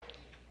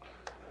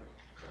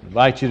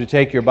invite you to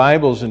take your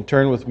Bibles and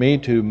turn with me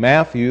to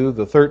Matthew,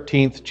 the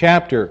 13th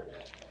chapter.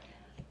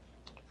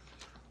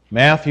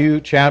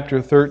 Matthew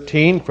chapter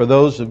 13. For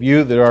those of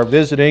you that are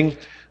visiting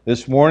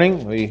this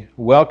morning, we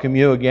welcome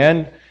you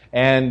again.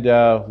 And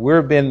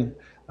we've been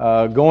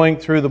going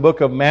through the book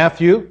of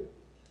Matthew.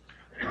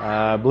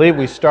 I believe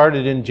we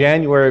started in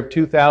January of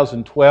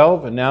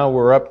 2012, and now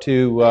we're up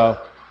to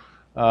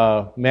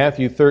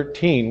Matthew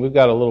 13. We've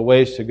got a little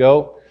ways to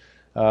go.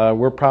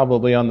 We're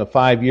probably on the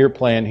 5-year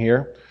plan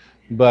here.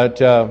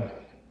 But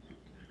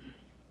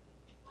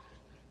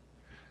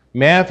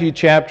Matthew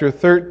chapter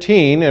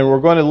 13, and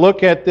we're going to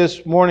look at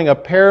this morning a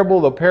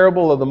parable, the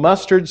parable of the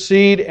mustard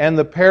seed and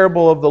the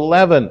parable of the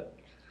leaven.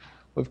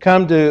 We've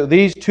come to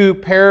these two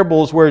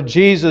parables where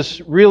Jesus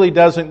really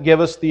doesn't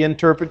give us the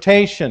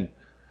interpretation.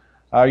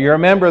 You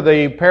remember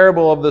the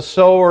parable of the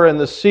sower and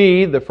the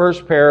seed, the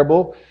first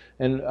parable,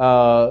 and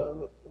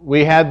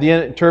we had the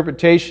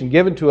interpretation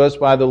given to us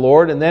by the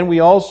Lord, and then we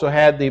also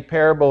had the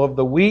parable of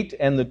the wheat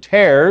and the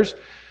tares.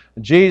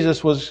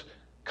 Jesus was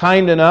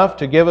kind enough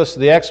to give us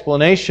the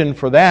explanation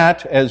for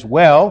that as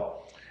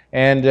well,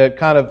 and it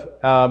kind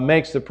of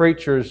makes the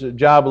preacher's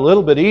job a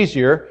little bit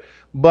easier.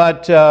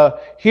 But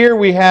here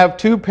we have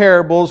two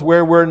parables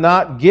where we're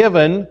not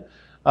given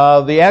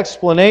the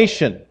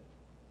explanation.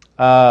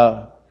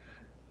 But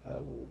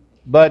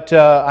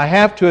I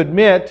have to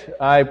admit,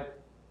 I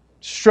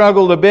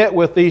struggled a bit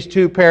with these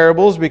two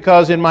parables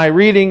because in my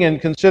reading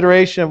and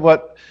consideration of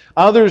what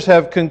others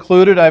have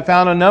concluded, I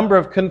found a number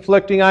of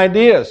conflicting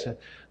ideas.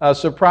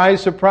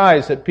 Surprise,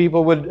 surprise that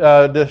people would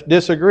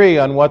disagree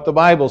on what the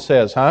Bible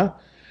says, huh?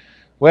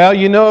 Well,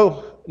 you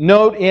know,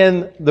 note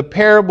in the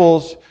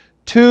parables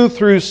 2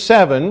 through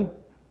 7,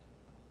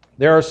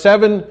 there are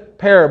 7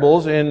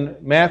 parables in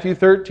Matthew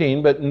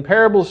 13, but in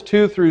parables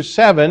 2 through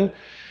 7,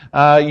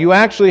 you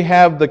actually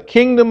have the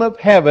kingdom of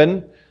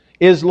heaven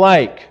is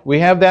like. We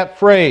have that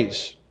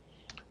phrase.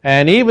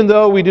 And even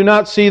though we do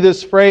not see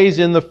this phrase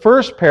in the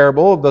first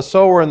parable of the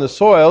sower and the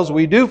soils,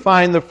 we do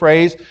find the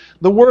phrase,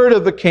 the word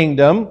of the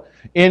kingdom,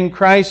 in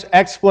Christ's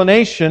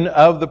explanation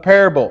of the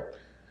parable.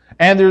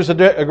 And there's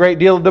a great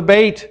deal of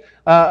debate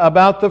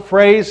about the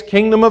phrase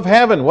kingdom of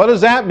heaven. What does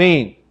that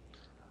mean?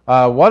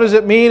 What does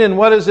it mean, and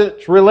what is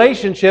its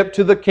relationship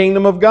to the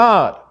kingdom of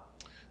God?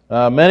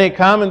 Many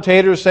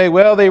commentators say,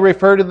 well, they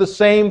refer to the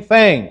same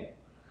thing.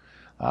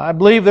 I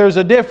believe there's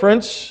a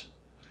difference,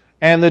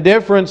 and the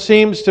difference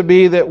seems to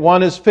be that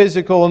one is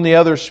physical and the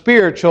other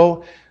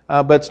spiritual,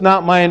 but it's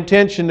not my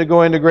intention to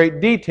go into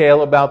great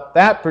detail about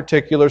that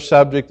particular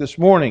subject this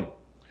morning.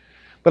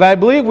 But I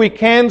believe we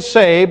can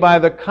say by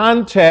the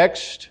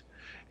context,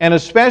 and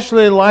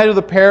especially in light of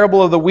the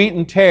parable of the wheat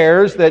and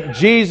tares, that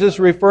Jesus,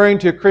 referring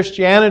to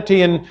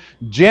Christianity in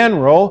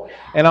general,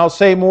 and I'll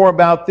say more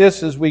about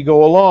this as we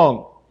go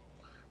along.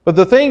 But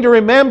the thing to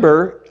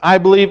remember, I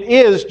believe,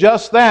 is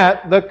just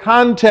that, the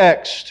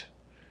context.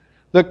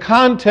 The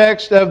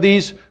context of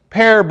these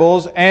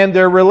parables and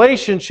their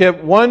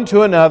relationship one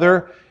to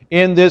another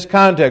in this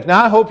context.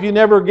 Now, I hope you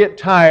never get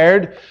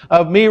tired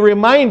of me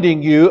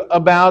reminding you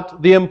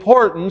about the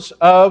importance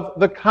of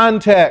the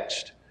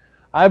context.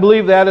 I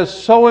believe that is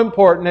so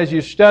important as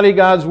you study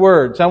God's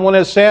Word. Someone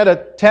has said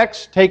a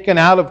text taken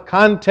out of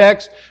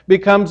context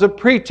becomes a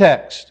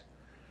pretext.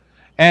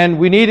 And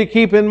we need to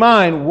keep in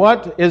mind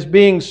what is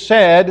being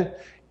said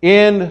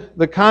in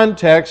the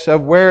context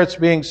of where it's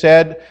being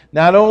said,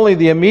 not only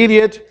the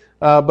immediate,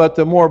 but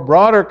the more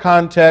broader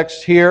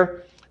context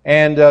here.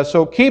 And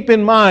so keep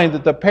in mind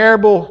that the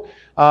parable,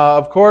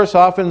 of course,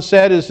 often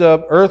said is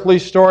an earthly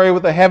story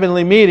with a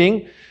heavenly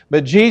meaning,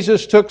 but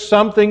Jesus took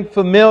something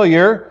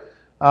familiar,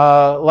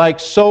 like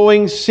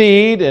sowing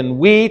seed and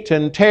wheat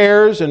and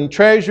tares and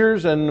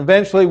treasures, and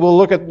eventually we'll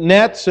look at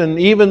nets, and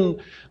even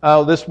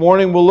this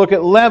morning we'll look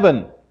at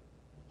leaven.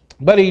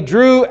 But he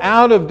drew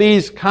out of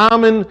these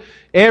common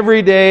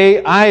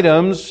everyday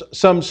items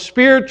some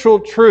spiritual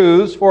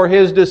truths for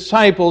his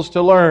disciples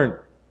to learn.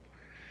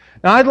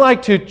 Now I'd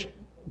like to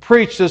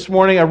preach this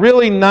morning a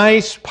really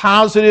nice,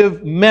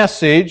 positive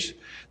message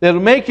that'll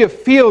make you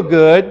feel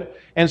good,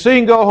 and so you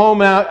can go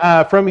home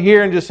out from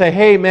here and just say,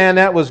 hey man,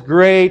 that was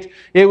great.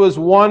 It was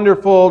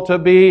wonderful to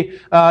be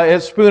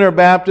at Spooner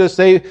Baptist.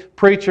 The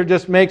preacher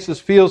just makes us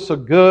feel so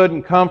good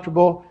and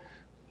comfortable.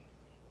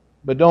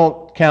 But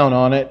don't count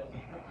on it.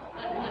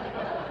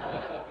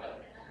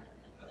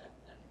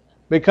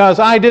 Because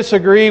I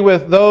disagree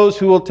with those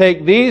who will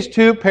take these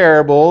two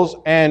parables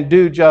and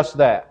do just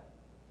that.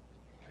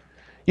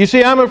 You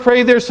see, I'm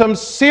afraid there's some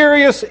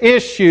serious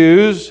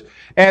issues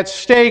at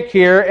stake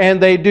here, and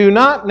they do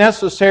not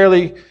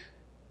necessarily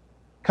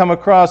come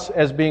across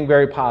as being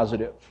very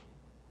positive.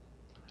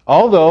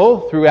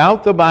 Although,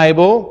 throughout the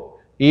Bible,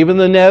 even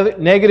the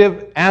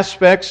negative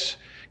aspects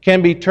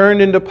can be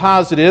turned into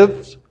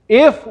positives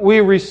if we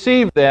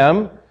receive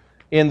them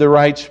in the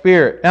right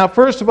spirit. Now,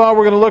 first of all,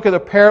 we're going to look at the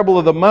parable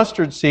of the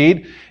mustard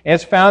seed, and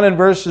it's found in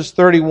verses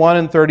 31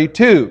 and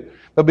 32.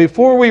 But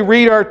before we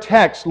read our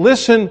text,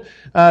 listen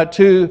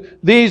to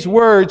these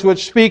words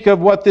which speak of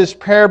what this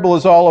parable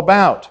is all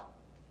about.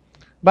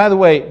 By the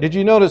way, did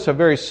you notice a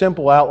very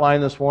simple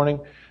outline this morning?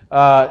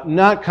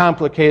 Not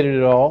complicated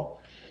at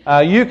all.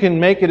 You can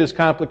make it as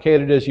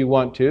complicated as you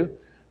want to,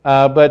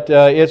 but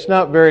it's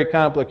not very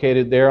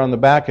complicated there on the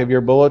back of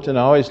your bulletin.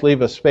 I always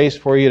leave a space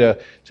for you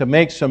to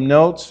make some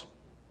notes.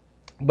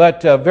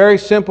 But very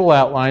simple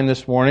outline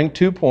this morning,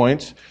 2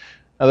 points.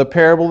 The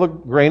parable of the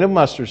grain of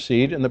mustard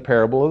seed and the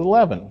parable of the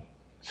leaven.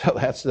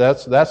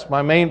 So that's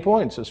my main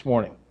points this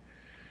morning.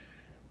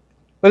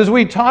 But as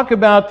we talk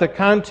about the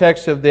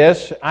context of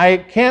this, I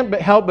can't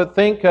help but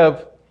think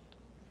of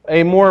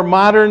a more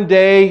modern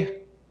day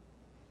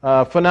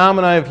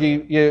phenomena, if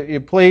you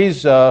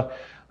please, the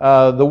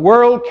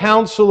World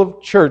Council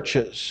of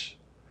Churches.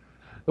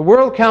 The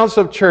World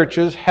Council of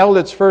Churches held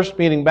its first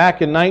meeting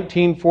back in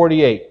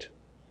 1948.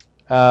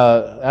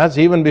 That's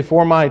even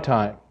before my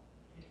time.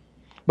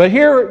 But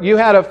here you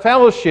had a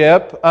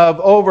fellowship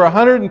of over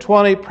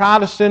 120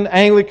 Protestant,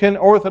 Anglican,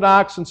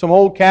 Orthodox, and some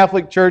old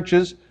Catholic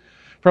churches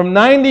from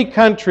 90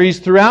 countries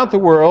throughout the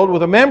world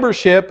with a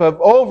membership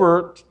of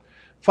over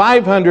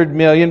 500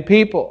 million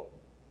people.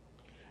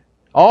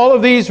 All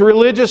of these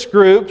religious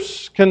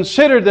groups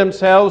considered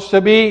themselves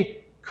to be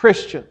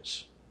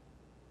Christians.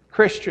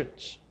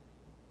 Christians.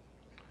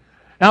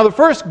 Now, the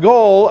first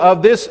goal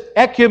of this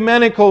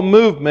ecumenical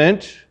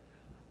movement,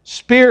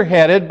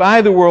 spearheaded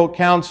by the World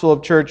Council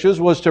of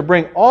Churches, was to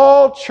bring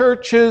all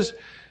churches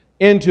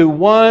into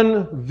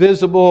one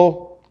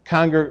visible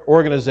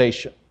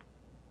organization.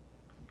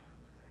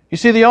 You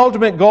see, the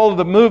ultimate goal of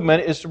the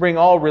movement is to bring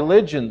all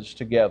religions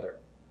together.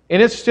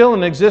 And it's still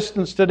in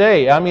existence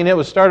today. I mean, it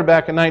was started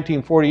back in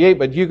 1948,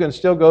 but you can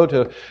still go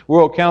to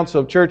World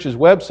Council of Churches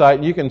website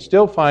and you can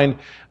still find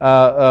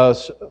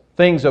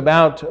things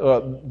about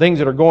things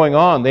that are going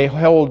on. They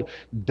hold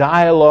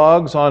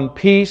dialogues on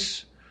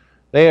peace.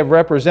 They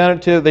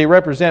represent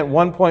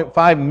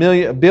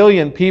 1.5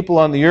 billion people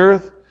on the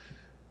earth.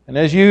 And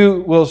as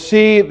you will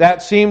see,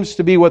 that seems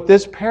to be what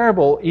this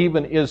parable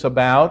even is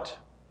about.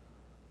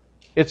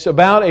 It's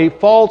about a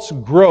false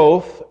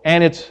growth,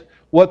 and it's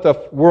what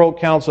the World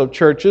Council of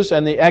Churches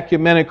and the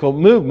ecumenical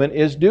movement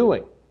is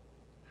doing.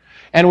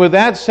 And with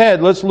that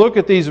said, let's look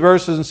at these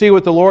verses and see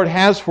what the Lord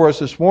has for us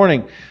this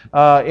morning.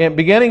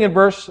 Beginning in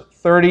verse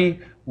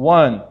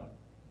 31.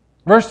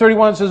 Verse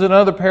 31 says,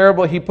 another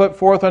parable he put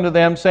forth unto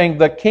them, saying,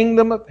 the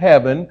kingdom of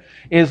heaven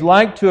is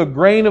like to a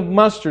grain of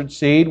mustard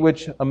seed,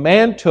 which a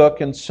man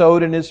took and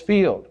sowed in his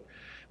field,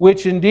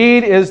 which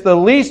indeed is the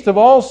least of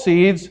all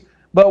seeds,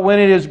 but when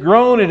it is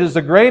grown, it is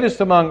the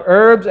greatest among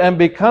herbs, and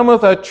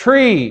becometh a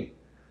tree,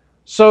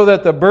 so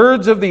that the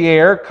birds of the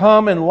air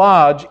come and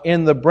lodge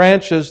in the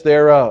branches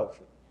thereof.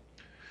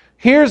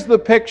 Here's the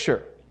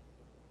picture.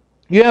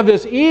 You have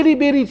this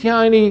itty-bitty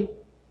tiny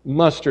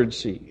mustard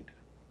seed.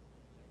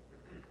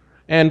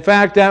 In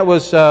fact, that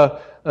was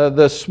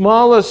the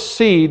smallest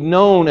seed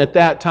known at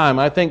that time.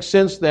 I think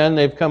since then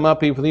they've come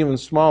up with even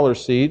smaller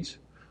seeds.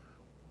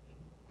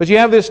 But you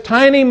have this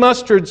tiny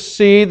mustard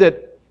seed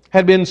that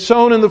had been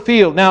sown in the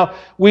field. Now,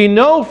 we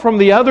know from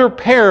the other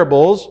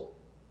parables,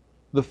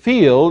 the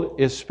field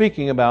is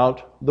speaking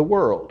about the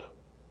world.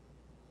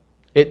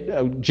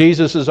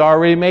 Jesus has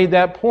already made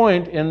that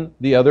point in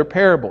the other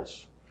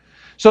parables.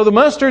 So the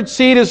mustard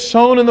seed is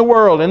sown in the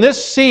world. And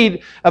this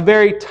seed,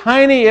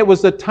 it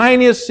was the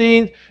tiniest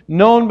seed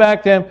known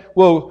back then,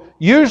 will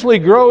usually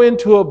grow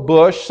into a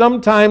bush,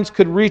 sometimes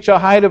could reach a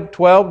height of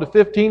 12 to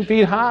 15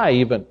 feet high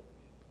even,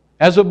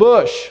 as a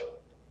bush.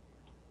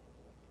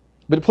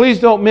 But please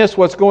don't miss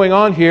what's going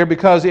on here,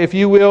 because if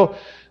you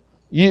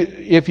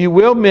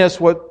do miss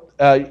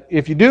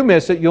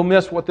it, you'll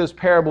miss what this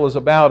parable is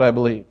about, I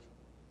believe.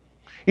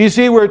 You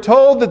see, we're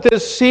told that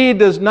this seed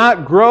does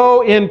not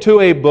grow into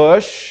a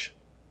bush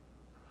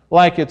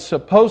like it's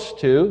supposed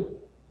to,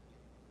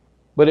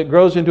 but it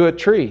grows into a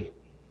tree.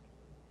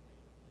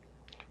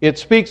 It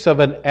speaks of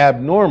an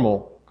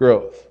abnormal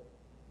growth.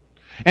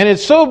 And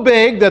it's so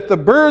big that the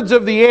birds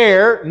of the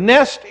air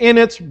nest in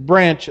its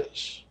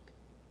branches.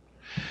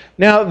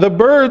 Now, the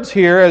birds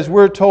here, as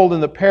we're told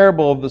in the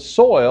parable of the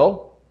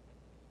soil,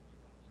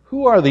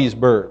 who are these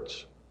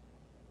birds?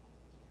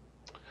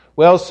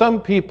 Well,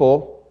 some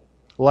people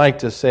like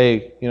to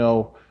say,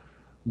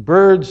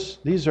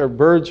 these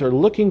birds are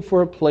looking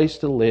for a place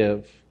to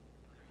live,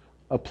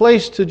 a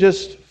place to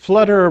just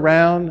flutter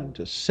around and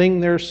to sing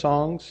their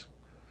songs.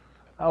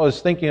 I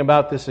was thinking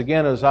about this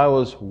again as I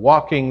was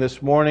walking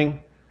this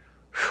morning.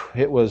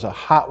 It was a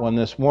hot one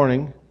this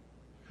morning.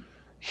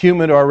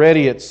 Humid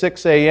already at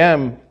 6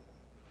 a.m.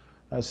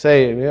 I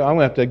say, I'm going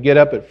to have to get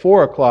up at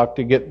 4 o'clock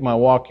to get my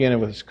walk in. It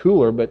was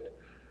cooler, but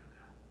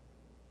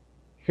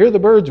here the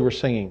birds were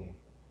singing,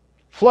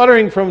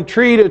 fluttering from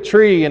tree to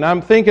tree, and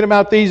I'm thinking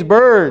about these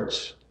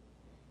birds.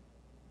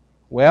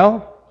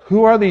 Well,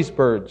 who are these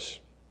birds?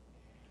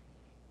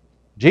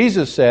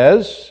 Jesus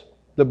says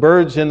the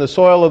birds in the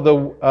soil of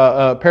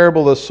the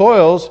parable of the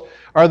soils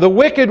are the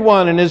wicked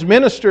one and his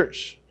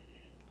ministers.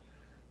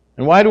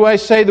 And why do I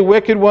say the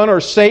wicked one,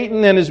 or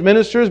Satan and his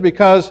ministers?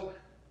 Because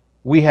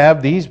we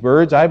have these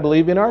birds, I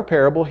believe, in our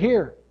parable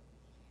here.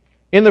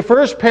 In the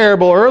first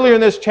parable, earlier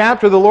in this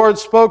chapter, the Lord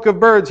spoke of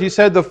birds. He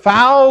said, the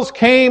fowls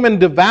came and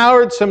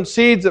devoured some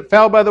seeds that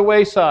fell by the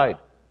wayside.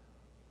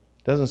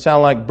 Doesn't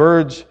sound like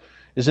birds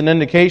is an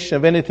indication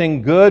of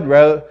anything good,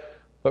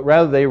 but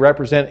rather they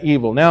represent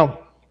evil. Now,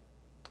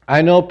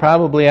 I know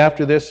probably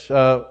after this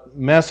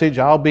message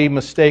I'll be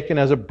mistaken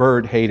as a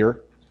bird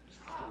hater.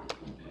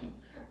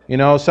 You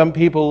know, some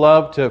people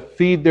love to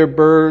feed their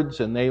birds,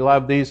 and they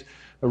love these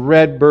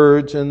red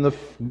birds and the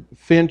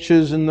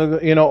finches and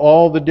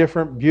all the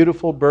different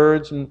beautiful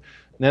birds. And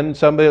then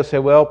somebody will say,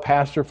 well,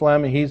 Pastor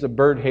Fleming, he's a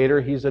bird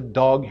hater, he's a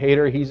dog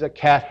hater, he's a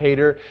cat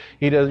hater.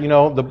 He does,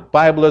 the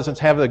Bible doesn't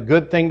have a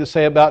good thing to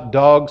say about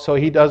dogs, so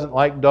he doesn't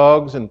like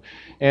dogs. And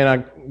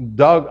a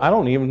dog, I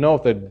don't even know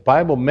if the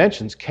Bible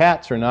mentions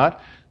cats or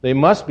not. They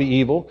must be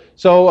evil.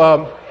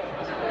 So,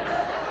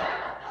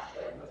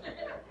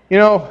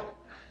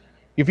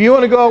 if you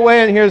want to go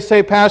away and hear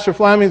say Pastor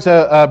Fleming's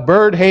a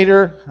bird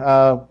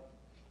hater,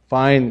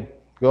 fine,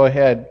 go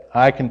ahead.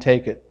 I can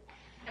take it.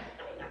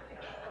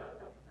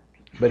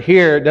 But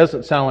here, it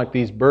doesn't sound like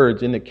these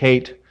birds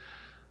indicate,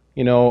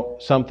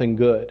 something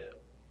good.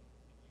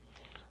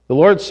 The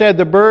Lord said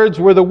the birds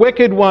were the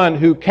wicked one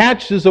who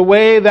catches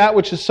away that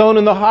which is sown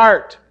in the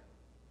heart.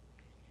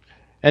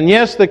 And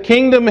yes, the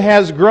kingdom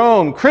has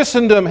grown,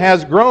 Christendom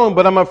has grown,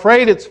 but I'm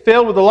afraid it's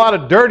filled with a lot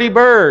of dirty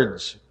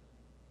birds.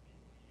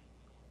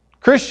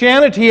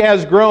 Christianity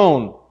has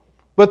grown,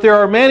 but there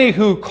are many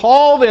who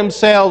call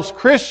themselves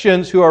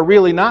Christians who are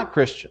really not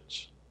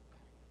Christians.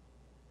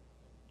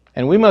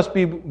 And we must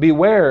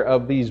beware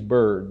of these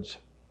birds.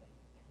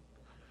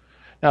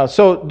 Now,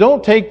 so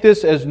don't take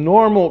this as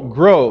normal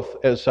growth,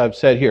 as I've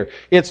said here.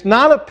 It's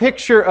not a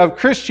picture of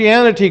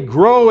Christianity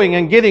growing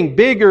and getting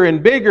bigger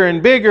and bigger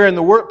and bigger, and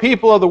the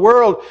people of the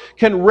world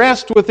can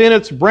rest within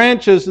its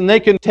branches and they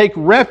can take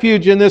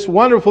refuge in this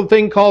wonderful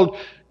thing called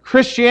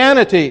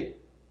Christianity.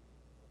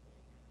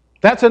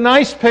 That's a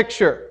nice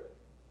picture.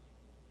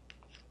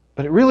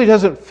 But it really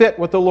doesn't fit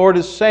what the Lord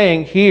is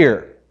saying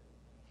here.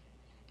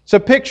 It's a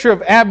picture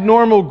of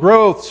abnormal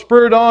growth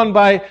spurred on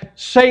by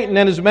Satan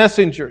and his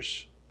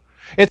messengers.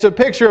 It's a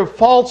picture of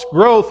false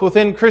growth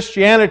within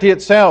Christianity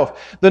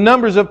itself. The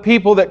numbers of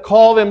people that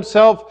call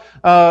themselves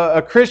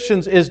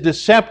Christians is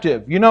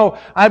deceptive.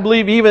 I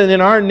believe even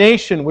in our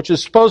nation, which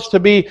is supposed to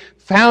be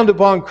found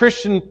upon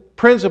Christian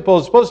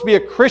principles, supposed to be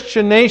a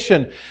Christian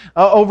nation,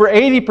 over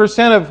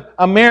 80% of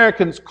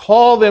Americans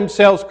call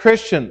themselves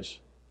Christians.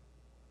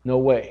 No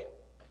way.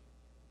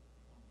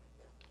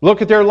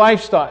 Look at their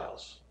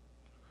lifestyles.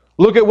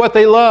 Look at what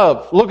they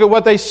love. Look at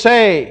what they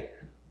say.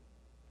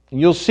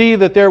 And you'll see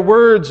that their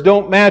words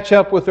don't match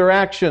up with their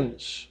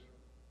actions.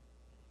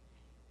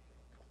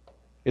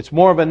 It's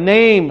more of a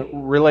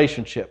name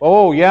relationship.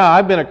 Oh, yeah,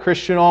 I've been a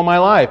Christian all my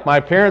life.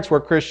 My parents were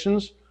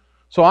Christians,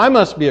 so I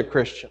must be a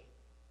Christian.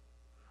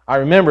 I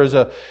remember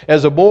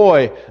as a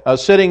boy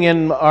sitting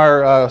in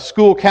our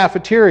school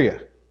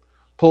cafeteria,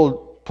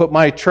 put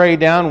my tray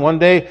down. One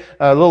day,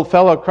 a little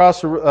fellow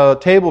across the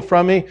table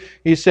from me,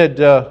 he said,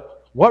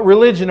 "What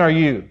religion are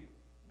you?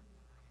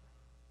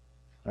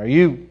 Are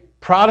you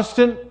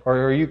Protestant or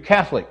are you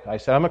Catholic?" I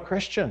said, "I'm a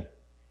Christian."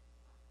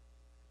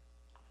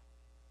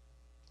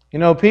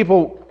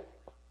 People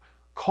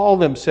call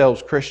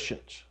themselves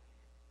Christians.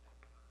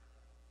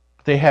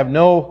 They have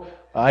no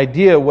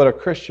idea what a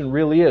Christian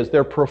really is.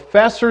 They're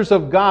professors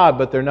of God,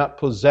 but they're not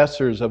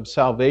possessors of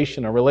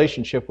salvation, a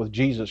relationship with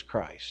Jesus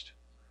Christ.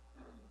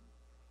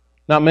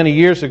 Not many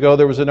years ago,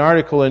 there was an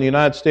article in the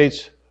United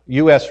States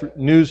U.S.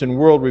 News and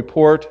World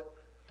Report.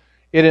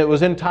 It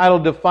was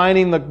entitled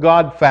 "Defining the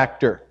God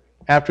Factor."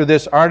 After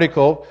this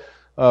article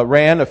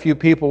ran, a few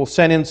people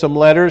sent in some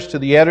letters to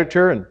the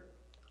editor, and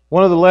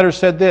one of the letters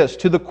said this: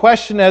 "To the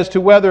question as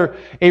to whether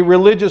a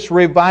religious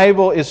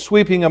revival is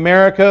sweeping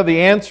America,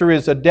 the answer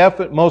is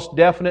a most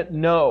definite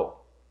no.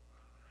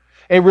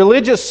 A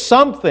religious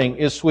something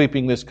is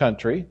sweeping this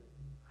country,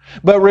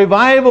 but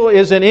revival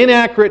is an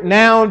inaccurate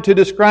noun to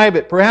describe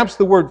it. Perhaps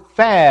the word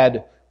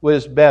fad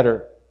was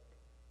better.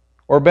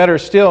 Or better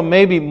still,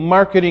 maybe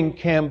marketing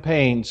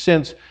campaign,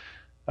 since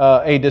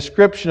a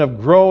description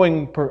of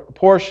growing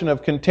portion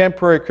of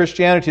contemporary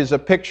Christianity is a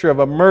picture of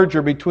a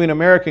merger between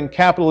American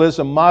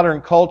capitalism,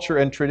 modern culture,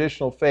 and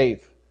traditional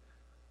faith.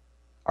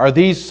 Are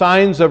these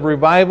signs of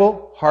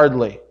revival?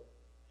 Hardly.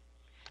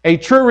 A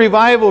true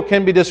revival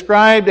can be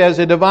described as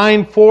a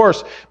divine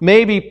force,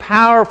 maybe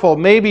powerful,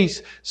 maybe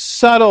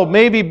subtle,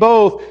 maybe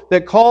both,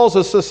 that calls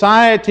a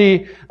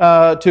society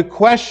to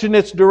question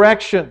its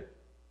direction.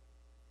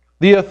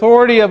 The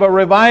authority of a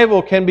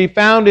revival can be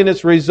found in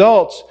its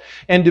results,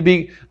 and to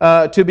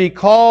be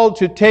called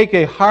to take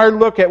a hard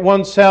look at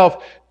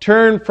oneself,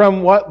 turn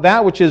from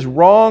that which is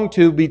wrong,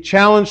 to be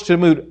challenged to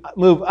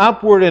move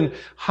upward in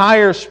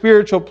higher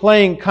spiritual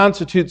plane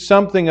constitutes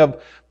something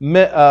of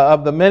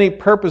the many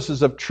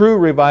purposes of true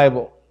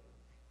revival.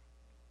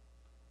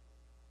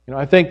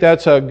 I think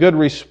that's a good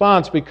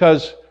response,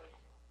 because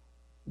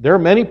there are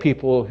many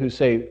people who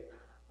say,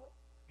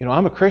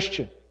 I'm a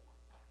Christian.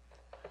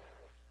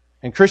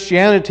 And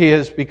Christianity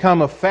has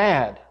become a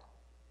fad.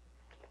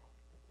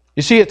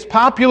 You see, it's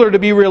popular to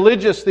be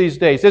religious these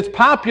days. It's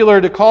popular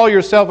to call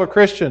yourself a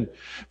Christian.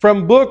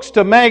 From books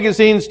to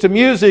magazines to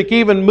music,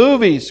 even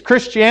movies,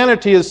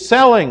 Christianity is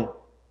selling.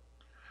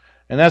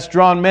 And that's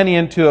drawn many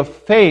into a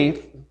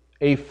faith,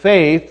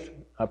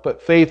 I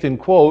put faith in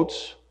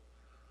quotes,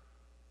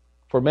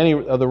 for many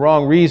of the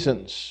wrong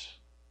reasons.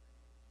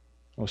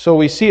 So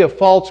we see a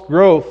false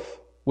growth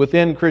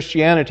within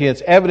Christianity.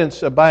 It's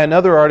evidenced by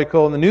another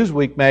article in the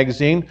Newsweek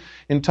magazine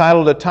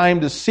entitled "A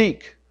Time to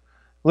Seek."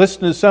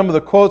 Listen to some of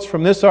the quotes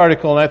from this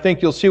article, and I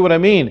think you'll see what I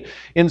mean.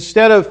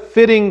 Instead of me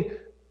fitting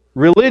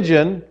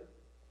religion,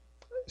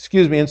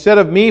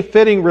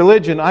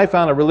 I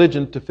found a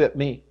religion to fit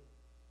me.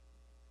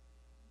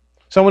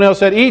 Someone else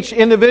said, each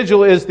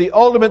individual is the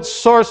ultimate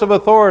source of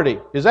authority.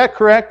 Is that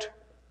correct?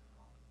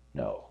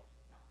 No.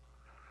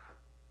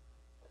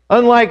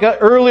 Unlike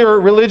earlier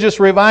religious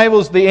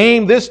revivals, the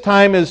aim this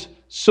time is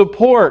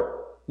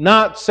support,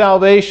 not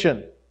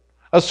salvation.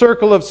 A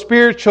circle of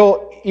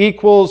spiritual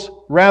equals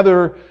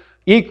rather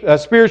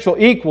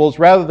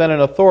than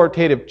an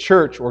authoritative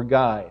church or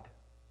guide.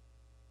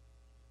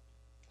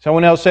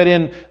 Someone else said,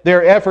 in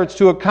their efforts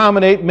to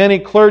accommodate, many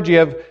clergy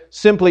have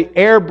simply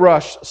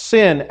airbrushed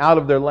sin out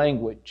of their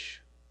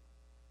language.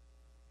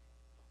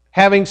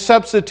 Having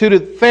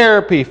substituted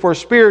therapy for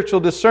spiritual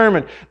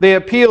discernment, they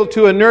appeal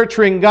to a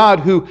nurturing God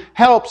who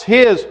helps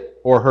his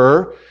or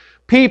her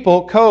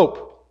people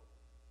cope.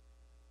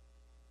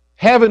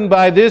 Heaven,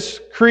 by this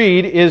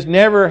creed, is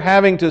never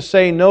having to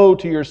say no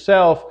to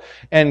yourself,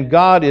 and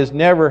God is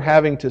never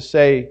having to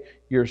say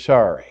you're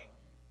sorry.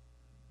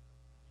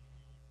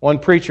 One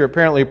preacher,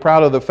 apparently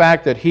proud of the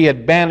fact that he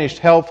had banished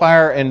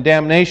hellfire and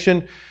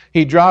damnation,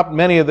 he dropped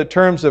many of the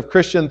terms of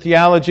Christian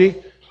theology.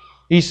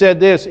 He said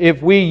this,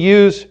 if we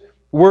use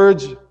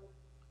words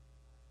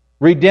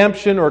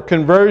redemption or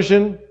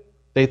conversion,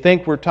 they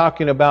think we're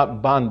talking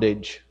about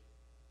bondage.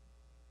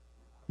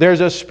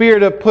 There's a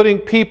spirit of putting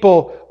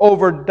people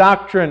over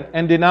doctrine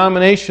and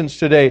denominations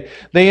today.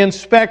 They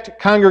inspect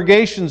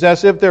congregations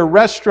as if they're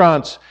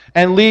restaurants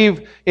and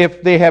leave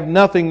if they have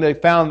nothing they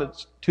found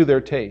that's to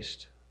their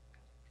taste.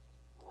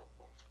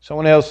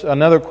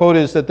 Another quote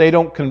is that they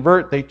don't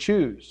convert, they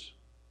choose.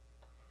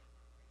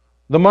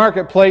 The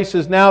marketplace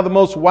is now the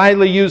most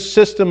widely used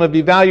system of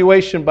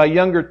evaluation by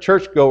younger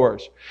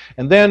churchgoers.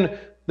 And then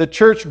the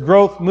church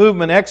growth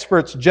movement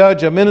experts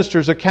judge a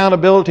minister's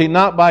accountability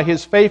not by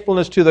his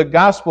faithfulness to the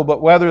gospel,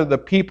 but whether the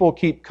people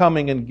keep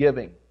coming and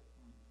giving.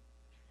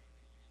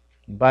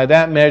 By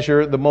that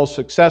measure, the most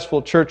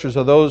successful churches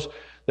are those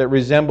that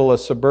resemble a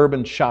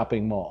suburban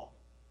shopping mall.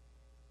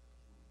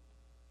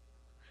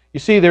 You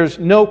see, there's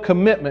no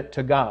commitment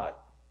to God.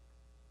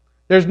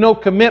 There's no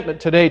commitment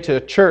today to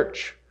a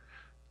church,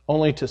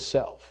 only to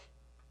self.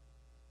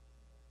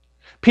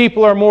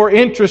 People are more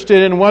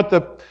interested in what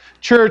the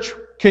church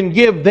can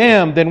give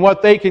them than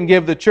what they can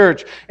give the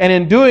church. And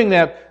in doing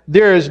that,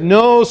 there is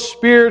no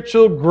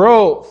spiritual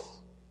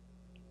growth.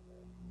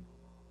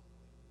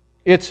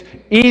 It's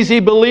easy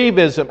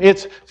believism.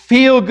 It's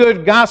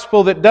feel-good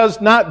gospel that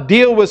does not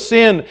deal with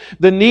sin,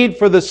 the need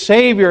for the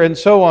Savior, and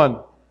so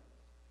on.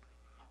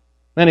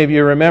 Many of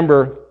you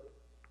remember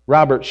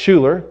Robert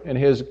Schuller and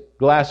his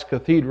glass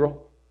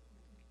cathedral.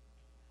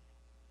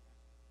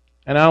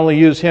 And I only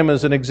use him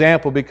as an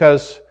example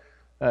because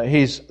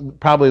he's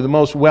probably the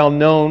most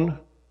well-known.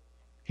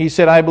 He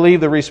said, I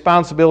believe the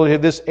responsibility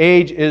of this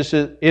age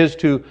is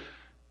to,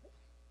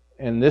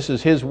 and this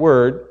is his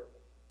word,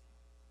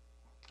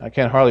 I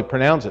can't hardly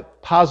pronounce it,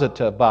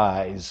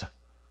 positivize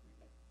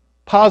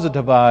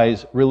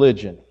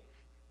religion.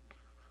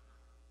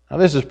 Now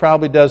this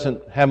probably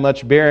doesn't have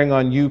much bearing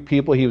on you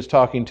people. He was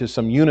talking to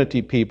some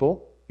Unity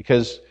people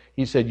because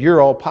he said,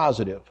 you're all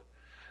positive.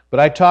 But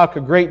I talk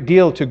a great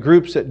deal to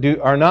groups that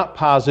are not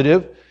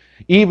positive,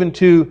 even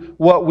to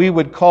what we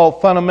would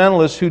call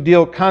fundamentalists who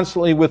deal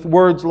constantly with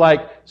words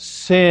like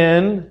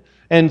sin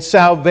and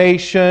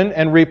salvation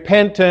and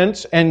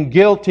repentance and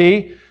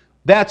guilty,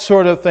 that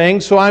sort of thing.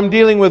 So I'm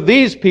dealing with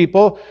these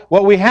people.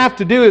 What we have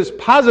to do is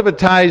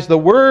positivize the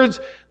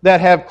words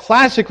that have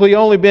classically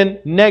only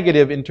been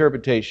negative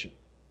interpretation.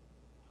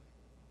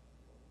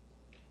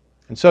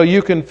 And so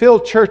you can fill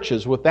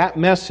churches with that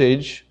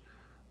message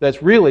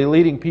that's really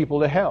leading people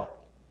to hell.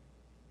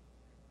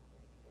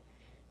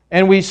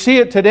 And we see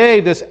it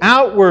today, this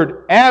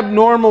outward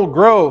abnormal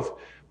growth.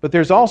 But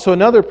there's also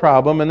another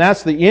problem, and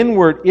that's the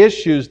inward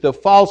issues, the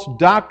false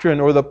doctrine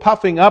or the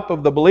puffing up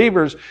of the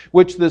believers,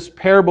 which this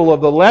parable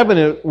of the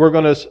leaven we're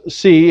going to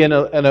see in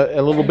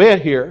a little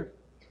bit here.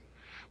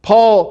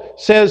 Paul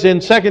says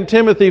in 2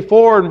 Timothy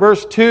 4 and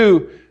verse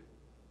 2,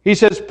 he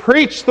says,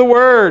 preach the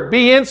word,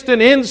 be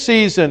instant in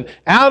season,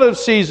 out of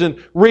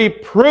season,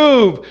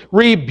 reprove,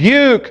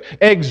 rebuke,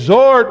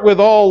 exhort with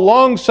all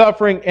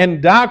longsuffering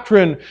and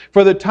doctrine.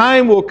 For the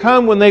time will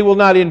come when they will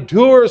not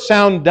endure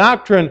sound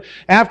doctrine.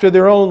 After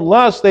their own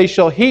lust they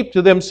shall heap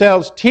to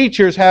themselves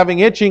teachers having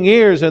itching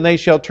ears, and they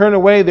shall turn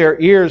away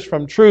their ears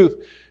from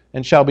truth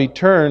and shall be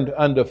turned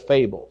unto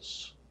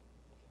fables.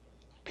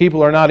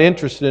 People are not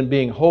interested in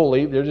being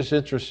holy, they're just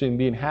interested in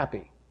being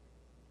happy.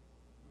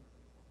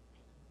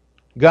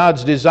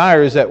 God's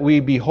desire is that we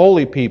be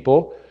holy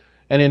people,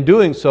 and in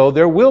doing so,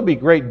 there will be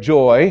great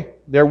joy,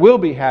 there will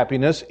be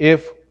happiness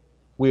if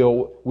we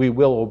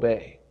will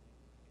obey.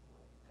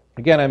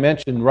 Again, I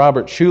mentioned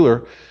Robert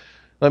Schuller.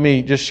 Let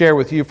me just share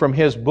with you from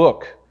his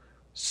book,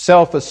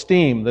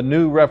 Self-Esteem, The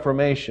New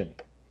Reformation.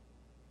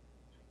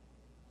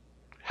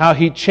 How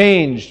he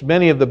changed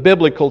many of the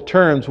biblical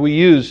terms we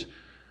use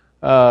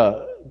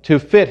to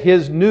fit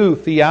his new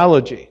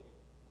theology.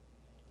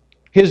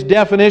 His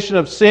definition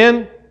of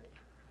sin: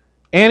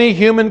 any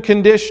human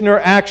condition or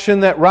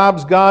action that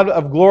robs God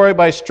of glory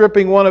by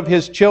stripping one of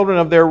His children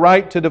of their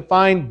right to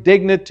define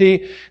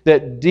dignity,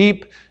 that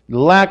deep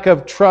lack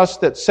of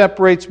trust that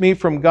separates me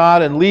from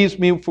God and leaves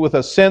me with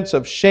a sense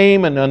of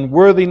shame and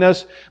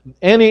unworthiness,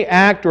 any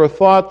act or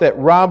thought that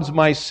robs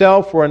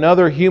myself or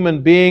another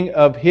human being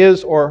of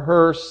his or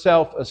her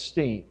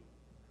self-esteem.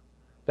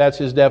 That's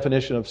his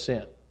definition of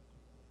sin.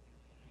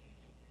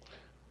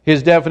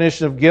 His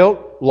definition of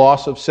guilt: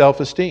 loss of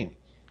self-esteem.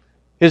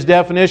 His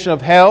definition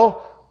of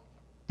hell: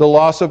 the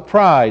loss of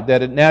pride,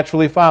 that it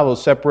naturally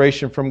follows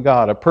separation from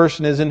God. A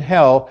person is in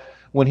hell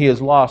when he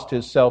has lost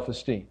his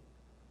self-esteem.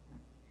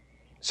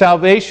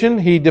 Salvation,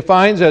 he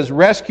defines as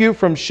rescue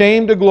from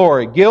shame to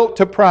glory, guilt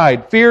to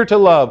pride, fear to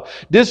love,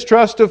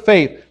 distrust to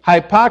faith,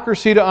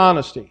 hypocrisy to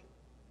honesty.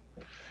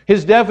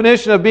 His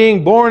definition of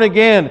being born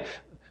again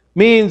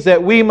means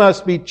that we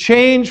must be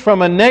changed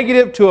from a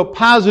negative to a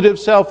positive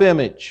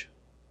self-image,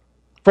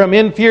 from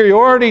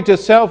inferiority to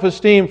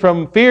self-esteem,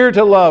 from fear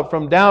to love,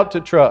 from doubt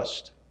to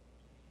trust.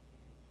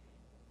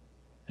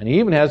 And he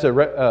even has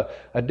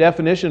a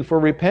definition for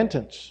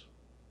repentance.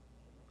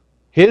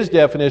 His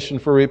definition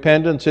for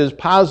repentance is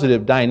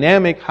positive,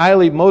 dynamic,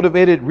 highly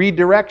motivated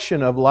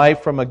redirection of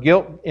life from a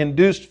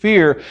guilt-induced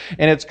fear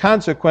and its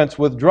consequence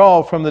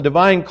withdrawal from the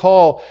divine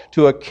call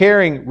to a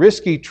caring,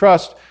 risky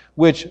trust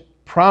which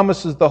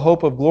promises the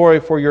hope of glory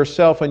for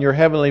yourself and your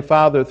Heavenly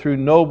Father through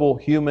noble,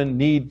 human,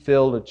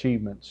 need-filled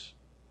achievements.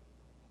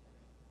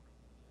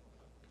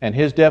 And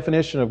his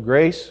definition of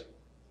grace: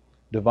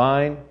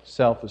 divine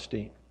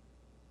self-esteem.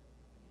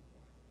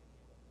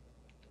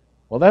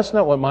 Well, that's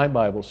not what my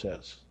Bible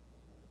says.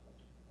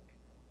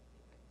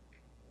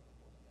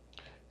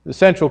 The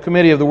Central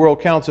Committee of the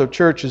World Council of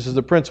Churches is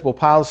the principal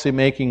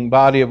policy-making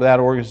body of that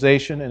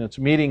organization, and it's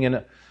meeting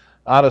in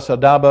Addis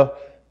Ababa,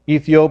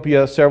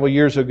 Ethiopia, several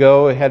years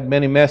ago. It had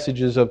many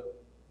messages of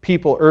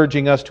people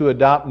urging us to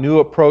adopt new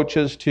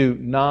approaches to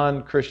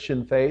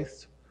non-Christian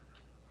faiths.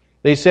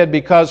 They said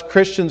because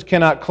Christians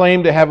cannot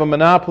claim to have a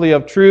monopoly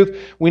of truth,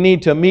 we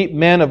need to meet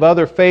men of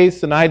other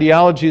faiths and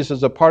ideologies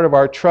as a part of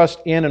our trust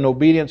in and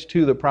obedience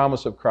to the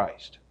promise of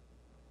Christ.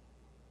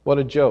 What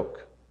a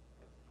joke.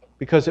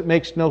 Because it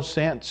makes no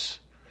sense.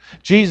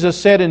 Jesus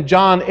said in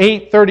John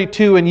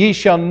 8:32, "And ye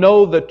shall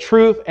know the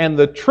truth, and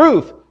the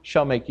truth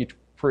shall make you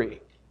free."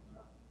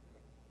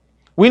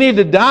 We need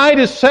to die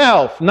to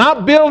self,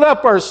 not build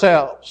up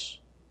ourselves.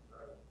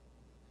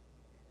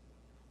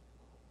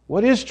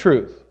 What is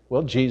truth?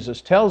 Well,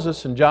 Jesus tells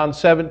us in John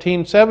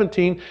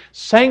 17:17,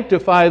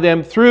 "Sanctify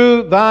them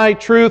through thy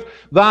truth.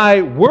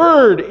 Thy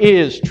word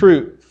is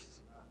truth."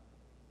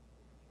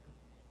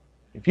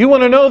 If you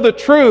want to know the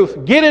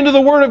truth, get into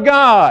the Word of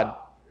God.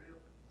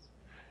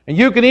 And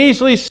you can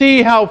easily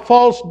see how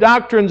false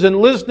doctrines and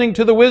listening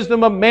to the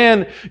wisdom of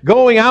men,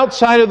 going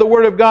outside of the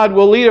Word of God,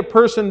 will lead a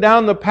person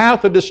down the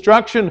path of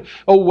destruction,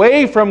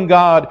 away from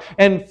God,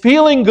 and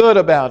feeling good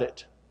about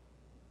it.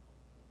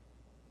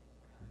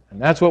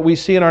 And that's what we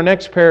see in our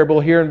next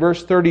parable here in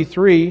verse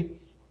 33.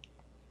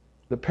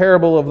 The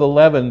parable of the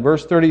leaven.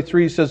 Verse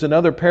 33 says,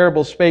 "Another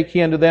parable spake he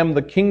unto them,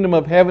 The kingdom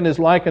of heaven is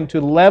like unto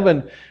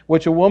leaven,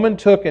 which a woman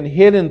took and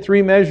hid in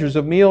 3 measures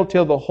of meal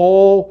till the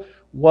whole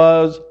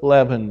was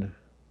leavened."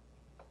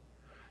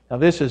 Now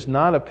this is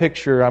not a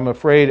picture, I'm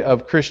afraid,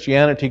 of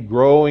Christianity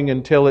growing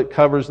until it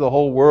covers the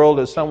whole world,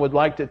 as some would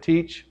like to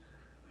teach.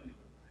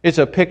 It's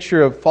a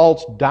picture of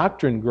false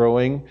doctrine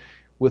growing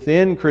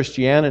within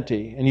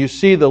Christianity. And you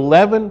see, the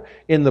leaven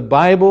in the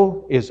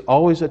Bible is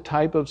always a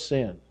type of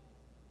sin.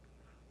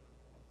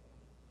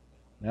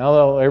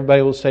 Now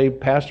everybody will say,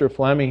 "Pastor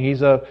Fleming,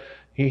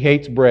 he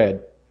hates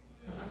bread."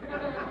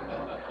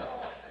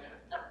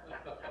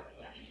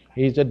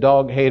 He's a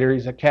dog hater,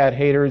 he's a cat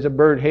hater, he's a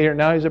bird hater,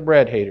 now he's a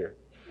bread hater.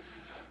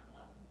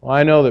 Well,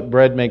 I know that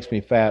bread makes me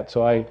fat,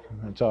 so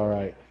it's all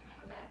right.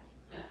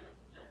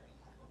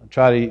 I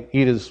try to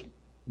eat as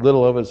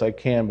little of it as I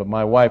can, but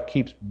my wife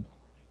keeps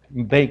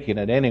baking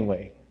it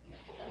anyway.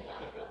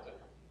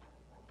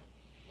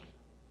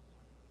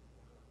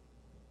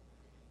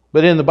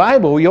 But in the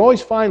Bible, we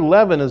always find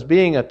leaven as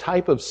being a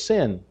type of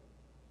sin.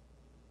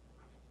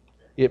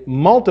 It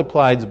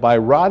multiplies by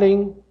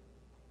rotting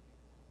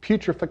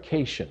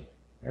putrefaction.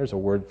 There's a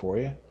word for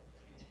you.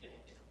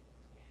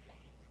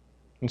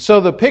 And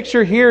so the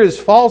picture here is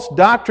false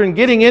doctrine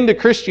getting into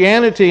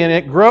Christianity, and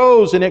it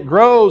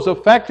grows,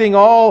 affecting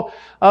all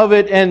of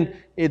it, and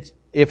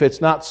if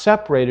it's not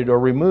separated or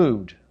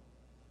removed.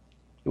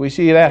 Do we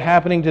see that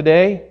happening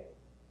today?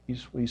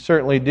 We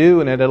certainly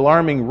do, and at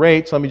alarming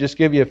rates. Let me just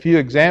give you a few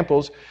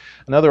examples.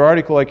 Another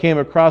article I came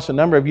across a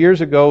number of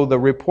years ago, the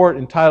report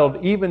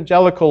entitled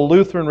Evangelical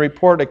Lutheran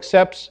Report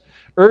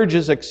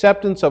Urges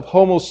Acceptance of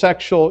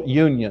Homosexual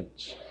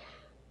Unions.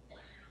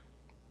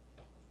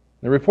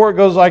 The report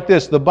goes like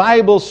this: the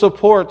Bible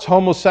supports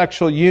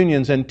homosexual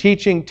unions, and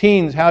teaching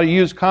teens how to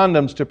use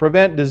condoms to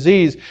prevent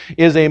disease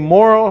is a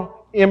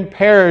moral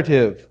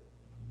imperative,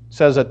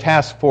 says a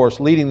task force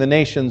leading the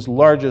nation's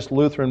largest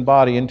Lutheran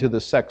body into the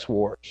sex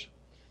wars.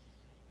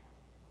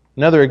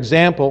 Another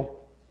example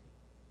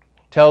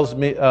tells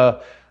me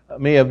of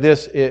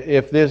this.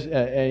 If this,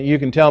 you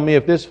can tell me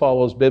if this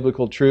follows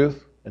biblical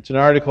truth. It's an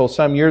article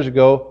some years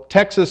ago.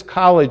 Texas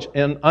College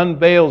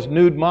unveils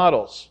nude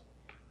models.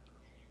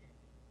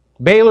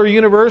 Baylor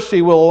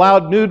University will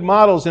allow nude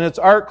models in its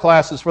art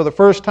classes for the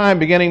first time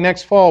beginning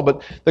next fall,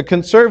 but the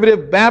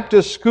conservative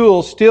Baptist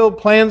school still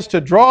plans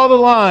to draw the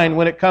line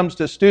when it comes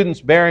to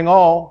students bearing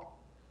all.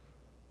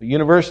 The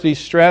university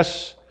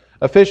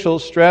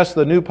officials stress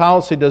the new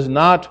policy does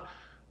not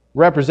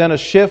represent a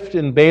shift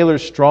in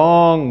Baylor's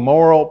strong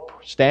moral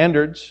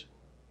standards.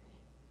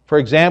 For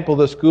example,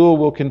 the school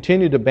will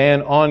continue to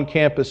ban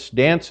on-campus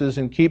dances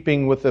in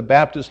keeping with the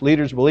Baptist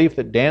leaders' belief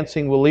that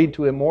dancing will lead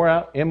to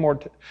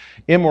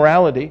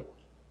immorality,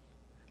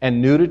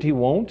 and nudity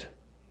won't.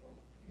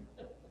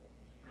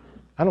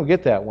 I don't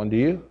get that one, do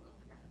you?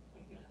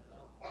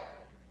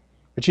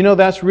 But you know,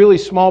 that's really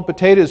small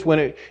potatoes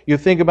when you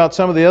think about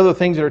some of the other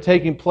things that are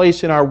taking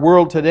place in our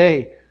world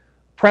today.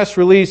 Press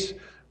release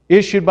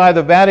issued by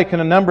the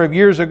Vatican a number of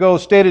years ago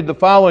stated the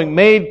following: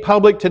 made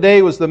public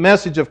today was the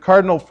message of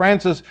Cardinal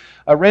Francis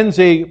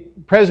Renzi,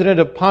 President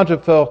of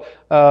Pontifical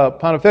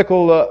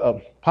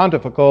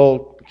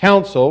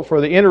Council for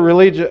the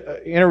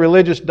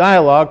Interreligious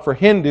Dialogue for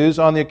Hindus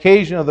on the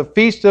occasion of the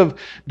Feast of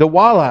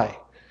Diwali,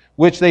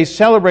 which they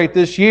celebrate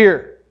this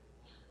year.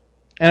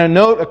 And a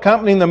note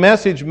accompanying the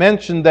message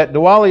mentioned that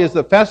Diwali is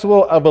the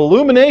festival of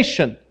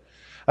illumination,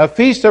 a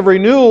feast of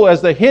renewal,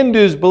 as the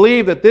Hindus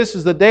believe that this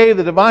is the day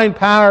the divine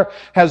power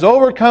has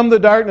overcome the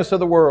darkness of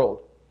the world.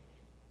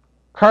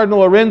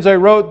 Cardinal Renzi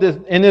wrote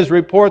in his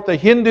report, the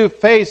Hindu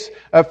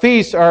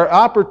feasts are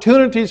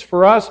opportunities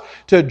for us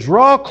to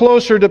draw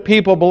closer to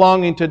people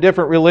belonging to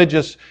different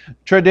religious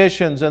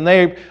traditions, and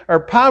they are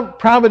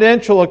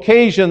providential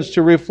occasions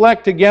to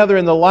reflect together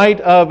in the light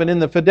of and in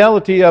the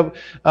fidelity of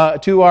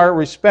to our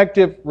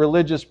respective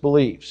religious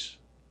beliefs.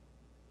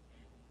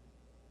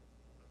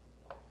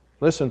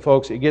 Listen,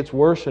 folks, it gets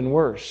worse and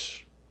worse.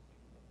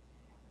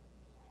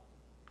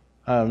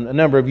 A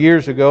number of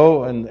years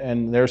ago,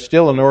 and there's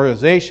still an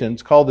organization,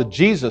 it's called the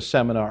Jesus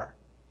Seminar.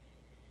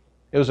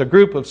 It was a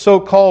group of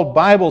so-called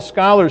Bible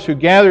scholars who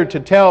gathered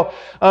to tell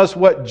us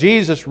what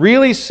Jesus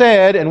really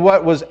said and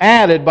what was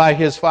added by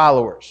His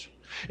followers.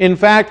 In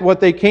fact,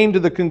 what they came to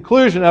the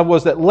conclusion of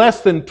was that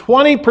less than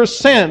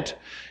 20%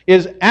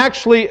 is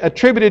actually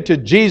attributed to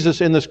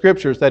Jesus in the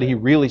Scriptures, that He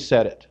really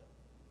said it.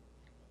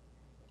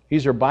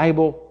 These are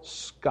Bible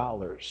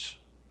scholars.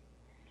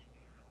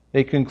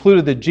 They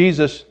concluded that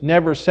Jesus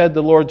never said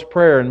the Lord's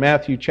Prayer in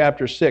Matthew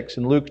chapter 6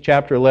 and Luke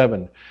chapter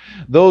 11.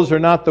 Those are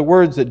not the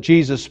words that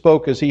Jesus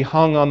spoke as He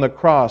hung on the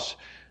cross.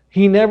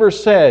 He never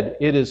said,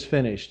 "It is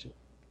finished,"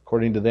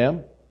 according to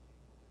them.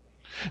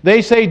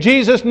 They say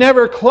Jesus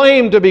never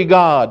claimed to be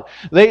God.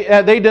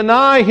 They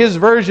deny His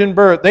virgin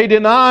birth. They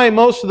deny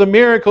most of the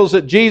miracles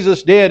that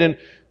Jesus did. And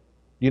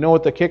you know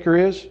what the kicker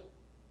is?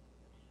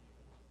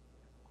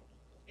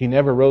 He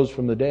never rose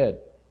from the dead.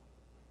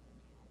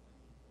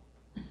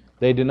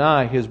 They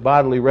deny His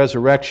bodily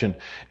resurrection.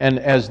 And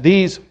as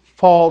these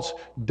false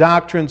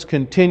doctrines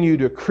continue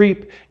to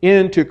creep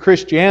into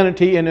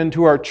Christianity and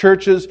into our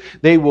churches,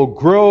 they will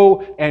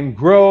grow and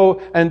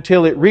grow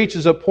until it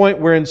reaches a point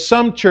where in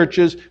some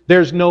churches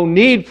there's no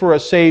need for a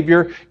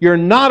Savior. You're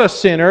not a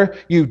sinner.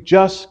 You've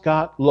just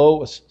got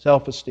low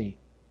self-esteem.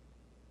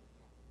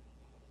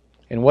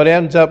 And what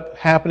ends up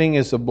happening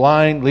is the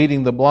blind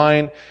leading the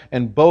blind,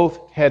 and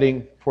both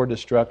heading for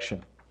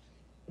destruction.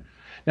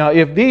 Now,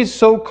 if these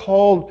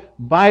so-called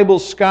Bible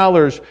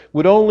scholars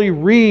would only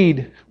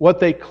read what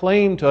they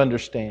claim to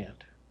understand.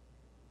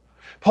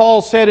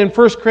 Paul said in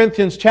 1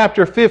 Corinthians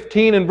chapter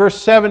 15 and verse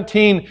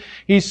 17,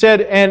 he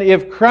said, "And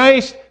if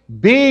Christ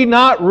be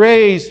not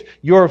raised,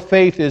 your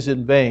faith is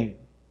in vain.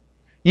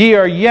 Ye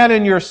are yet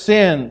in your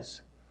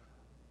sins.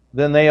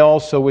 Then they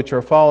also which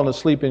are fallen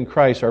asleep in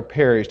Christ are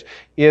perished.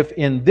 If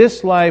in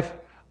this life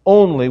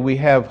only we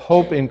have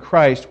hope in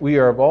Christ, we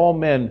are of all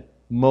men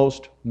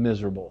most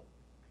miserable."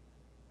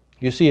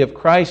 You see, if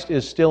Christ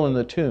is still in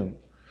the tomb,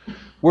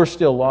 we're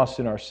still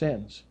lost in our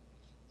sins.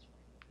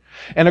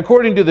 And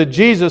according to the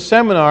Jesus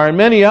Seminar and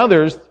many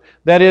others,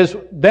 that is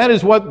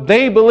what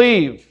they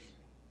believe.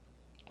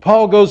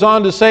 Paul goes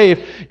on to say,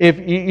 if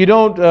you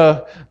don't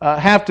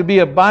have to be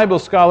a Bible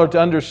scholar to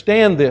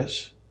understand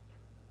this.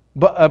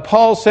 But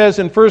Paul says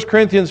in 1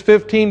 Corinthians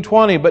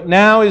 15:20, "But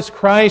now is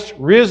Christ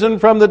risen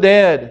from the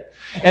dead,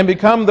 and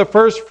become the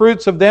first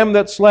fruits of them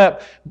that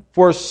slept.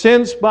 For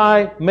since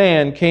by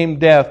man came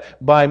death,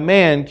 by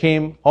man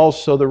came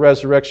also the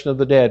resurrection of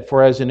the dead.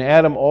 For as in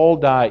Adam all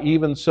die,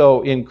 even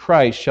so in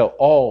Christ shall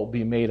all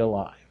be made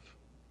alive."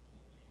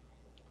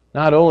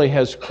 Not only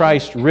has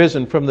Christ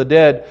risen from the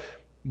dead,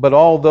 but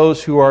all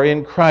those who are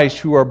in Christ,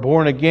 who are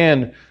born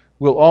again,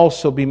 will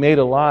also be made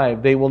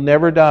alive. They will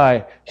never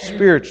die,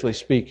 spiritually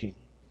speaking.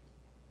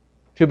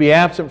 To be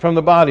absent from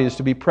the body is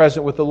to be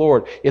present with the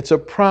Lord. It's a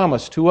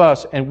promise to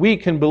us, and we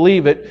can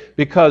believe it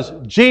because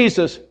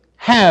Jesus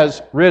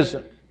has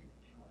risen.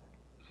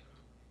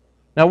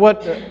 Now,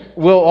 what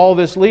will all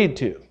this lead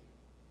to?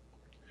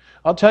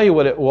 I'll tell you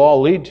what it will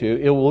all lead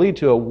to. It will lead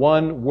to a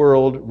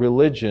one-world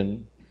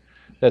religion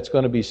that's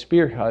going to be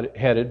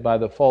spearheaded by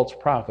the false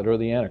prophet or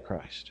the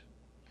Antichrist.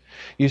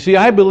 You see,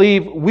 I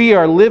believe we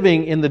are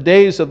living in the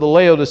days of the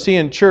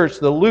Laodicean church,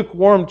 the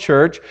lukewarm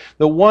church,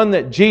 the one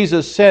that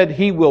Jesus said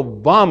He will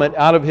vomit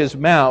out of His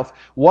mouth.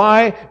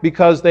 Why?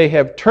 Because they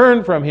have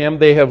turned from Him.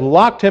 They have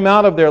locked Him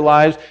out of their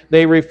lives.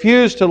 They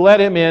refuse to let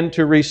Him in,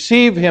 to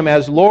receive Him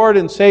as Lord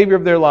and Savior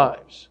of their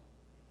lives.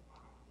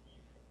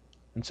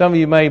 And some of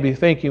you may be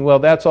thinking, well,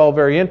 that's all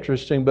very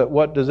interesting, but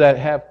what does that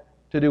have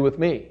to do with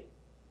me?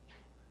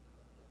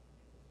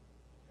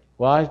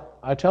 Well,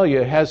 I tell you,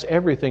 it has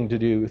everything to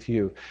do with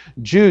you.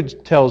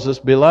 Jude tells us,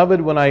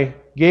 "Beloved, when I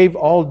gave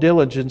all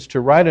diligence to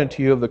write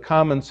unto you of the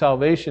common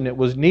salvation, it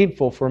was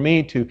needful for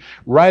me to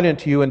write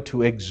unto you and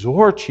to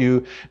exhort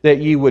you that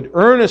ye would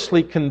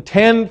earnestly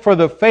contend for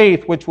the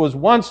faith which was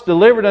once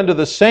delivered unto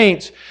the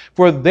saints.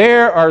 For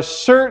there are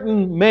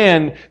certain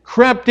men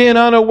crept in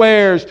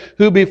unawares,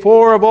 who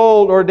before of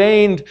old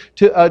ordained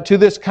to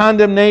this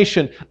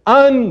condemnation,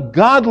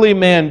 ungodly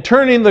men,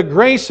 turning the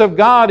grace of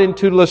God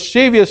into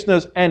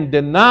lasciviousness and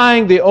denying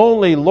the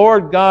only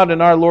Lord God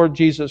and our Lord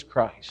Jesus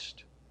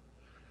Christ."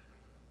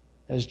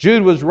 As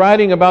Jude was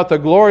writing about the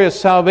glorious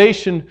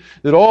salvation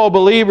that all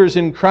believers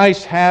in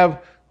Christ have,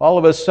 all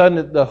of a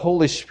sudden the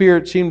Holy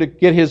Spirit seemed to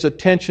get his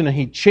attention, and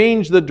he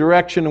changed the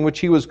direction in which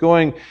he was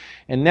going.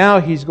 And now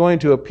he's going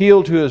to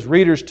appeal to his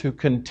readers to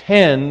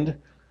contend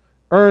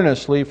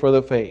earnestly for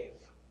the faith.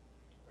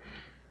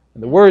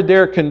 And the word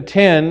there,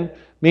 contend,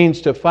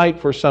 means to fight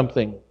for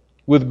something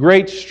with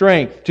great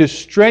strength, to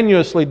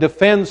strenuously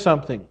defend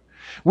something.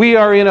 We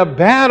are in a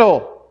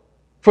battle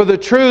for the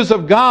truths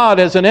of God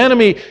as an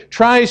enemy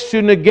tries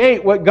to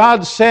negate what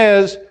God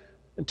says,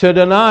 to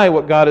deny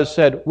what God has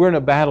said. We're in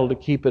a battle to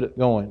keep it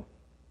going.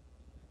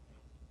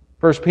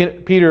 1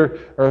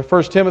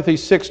 Timothy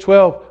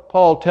 6:12,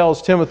 Paul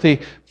tells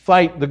Timothy,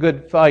 "Fight the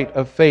good fight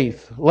of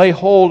faith. Lay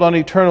hold on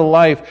eternal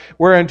life,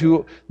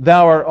 whereunto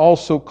thou art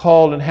also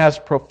called, and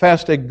hast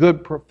professed a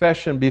good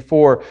profession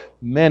before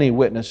many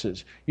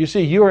witnesses." You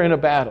see, you are in a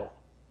battle.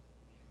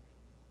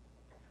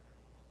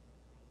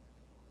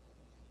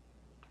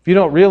 If you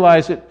don't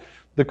realize it,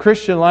 the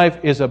Christian life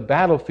is a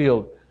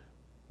battlefield,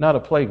 not a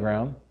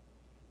playground.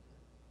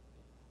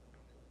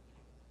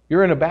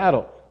 You're in a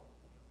battle.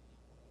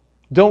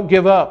 Don't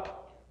give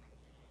up.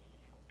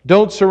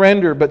 Don't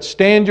surrender, but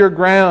stand your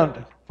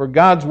ground, for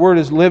God's Word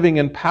is living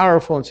and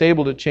powerful and it's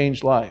able to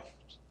change lives.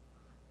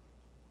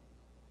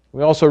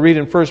 We also read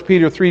in 1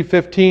 Peter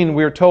 3:15,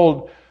 we are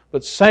told,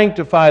 "But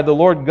sanctify the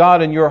Lord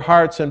God in your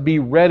hearts, and be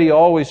ready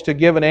always to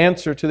give an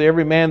answer to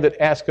every man that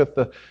asketh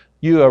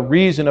you a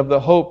reason of the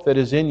hope that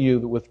is in you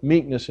with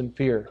meekness and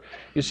fear."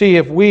 You see,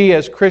 if we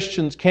as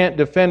Christians can't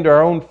defend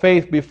our own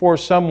faith before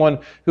someone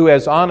who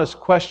has honest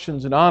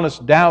questions and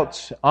honest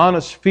doubts,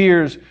 honest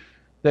fears,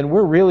 then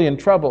we're really in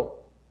trouble.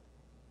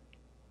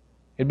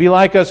 It'd be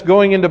like us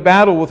going into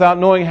battle without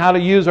knowing how to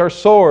use our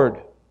sword.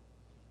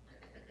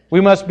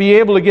 We must be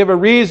able to give a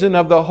reason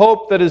of the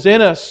hope that is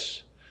in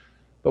us,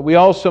 but we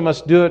also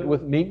must do it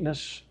with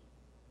meekness.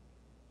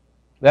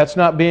 That's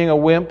not being a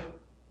wimp.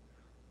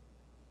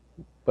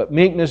 But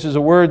meekness is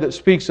a word that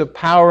speaks of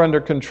power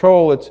under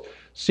control. It's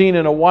seen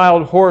in a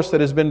wild horse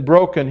that has been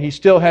broken. He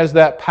still has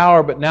that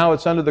power, but now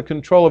it's under the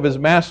control of his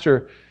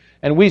master.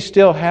 And we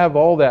still have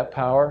all that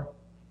power,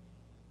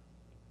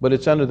 but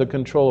it's under the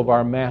control of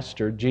our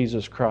master,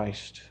 Jesus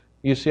Christ.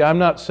 You see, I'm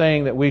not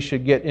saying that we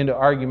should get into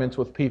arguments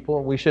with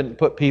people. We shouldn't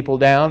put people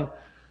down.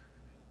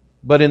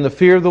 But in the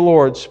fear of the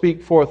Lord,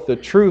 speak forth the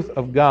truth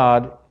of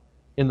God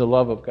in the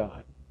love of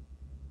God.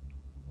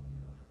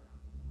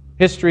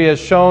 History has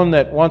shown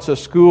that once a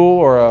school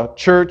or a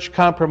church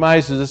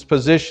compromises its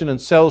position and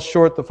sells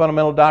short the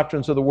fundamental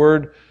doctrines of the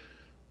Word,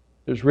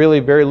 there's really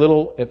very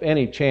little, if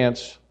any,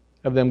 chance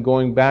of them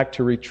going back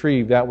to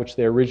retrieve that which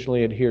they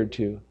originally adhered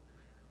to.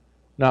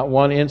 Not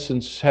one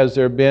instance has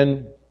there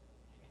been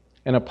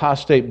an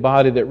apostate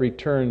body that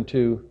returned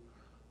to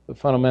the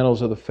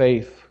fundamentals of the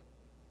faith.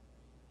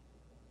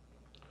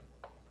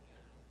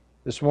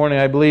 This morning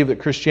I believe that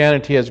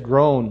Christianity has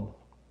grown,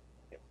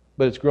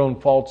 but it's grown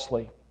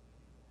falsely.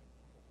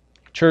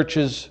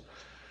 Churches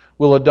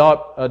will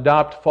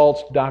adopt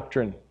false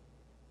doctrine.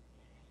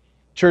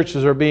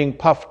 Churches are being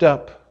puffed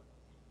up.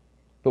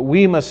 But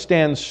we must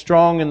stand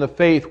strong in the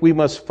faith. We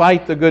must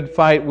fight the good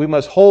fight. We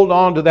must hold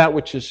on to that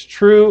which is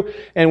true.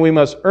 And we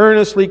must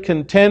earnestly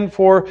contend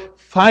for,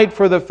 fight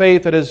for the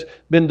faith that has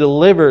been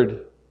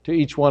delivered to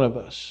each one of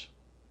us.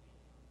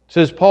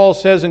 Paul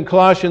says in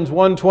Colossians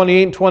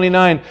 1:28 and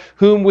 29,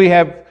 whom we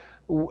have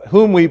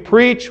whom we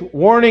preach,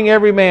 warning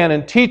every man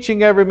and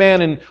teaching every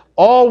man in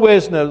all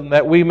wisdom,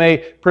 that we may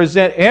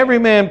present every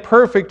man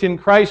perfect in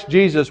Christ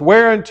Jesus,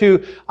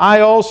 whereunto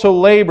I also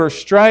labor,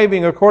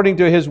 striving according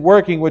to His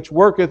working, which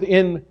worketh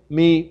in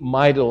me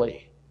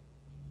mightily.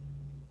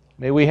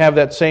 May we have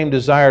that same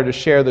desire to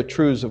share the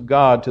truths of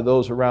God to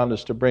those around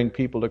us, to bring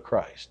people to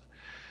Christ.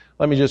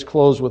 Let me just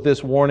close with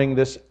this warning,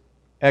 this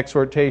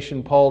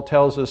exhortation. Paul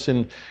tells us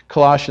in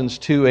Colossians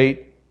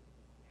 2:8,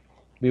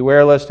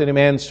 beware lest any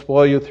man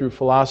spoil you through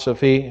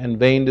philosophy and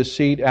vain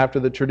deceit, after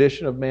the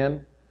tradition of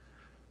men,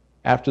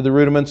 after the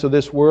rudiments of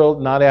this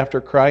world, not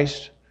after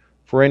Christ.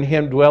 For in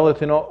Him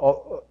dwelleth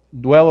all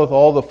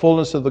the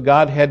fullness of the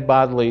Godhead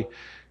bodily,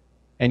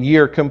 and ye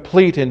are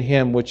complete in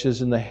Him, which is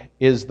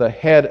the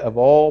head of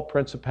all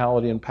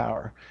principality and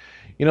power.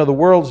 You know, the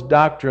world's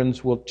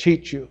doctrines will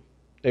cheat you.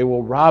 They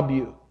will rob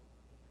you.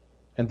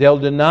 And they'll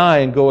deny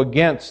and go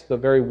against the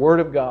very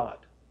Word of God.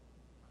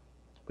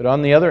 But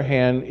on the other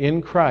hand,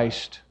 in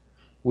Christ,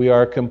 we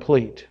are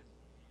complete.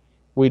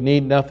 We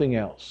need nothing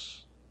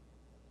else.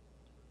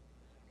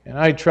 And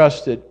I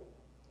trust that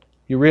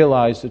you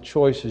realize the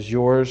choice is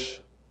yours.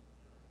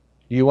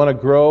 Do you want to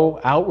grow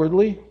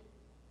outwardly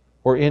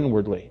or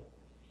inwardly?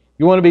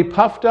 You want to be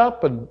puffed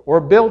up or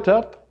built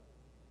up?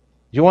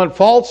 Do you want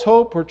false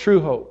hope or true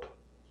hope?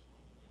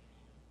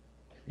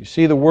 You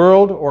see the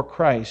world or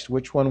Christ,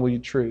 which one will you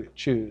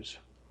choose?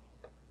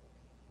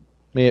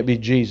 May it be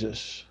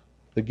Jesus,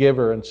 the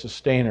giver and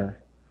sustainer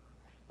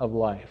of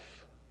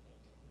life.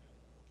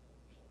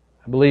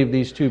 I believe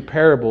these two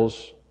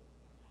parables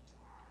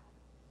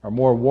are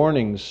more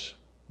warnings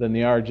than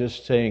they are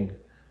just saying,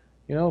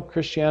 you know,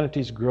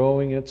 Christianity's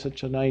growing, it's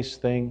such a nice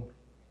thing.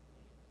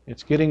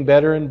 It's getting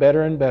better and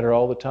better and better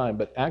all the time.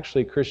 But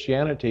actually,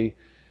 Christianity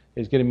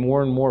is getting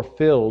more and more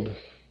filled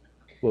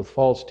with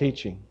false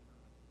teaching,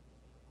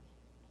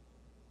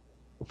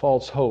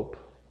 false hope.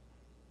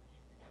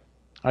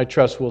 I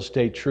trust we'll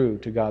stay true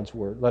to God's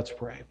Word. Let's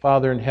pray.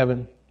 Father in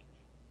heaven,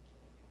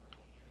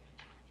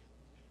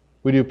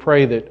 we do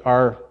pray that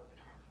our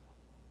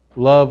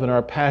love and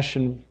our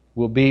passion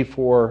will be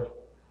for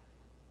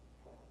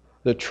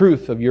the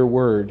truth of Your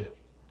Word.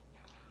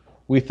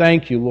 We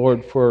thank You,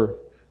 Lord, for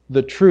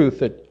the truth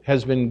that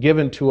has been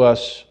given to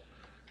us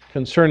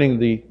concerning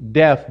the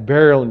death,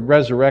 burial, and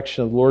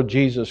resurrection of the Lord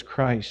Jesus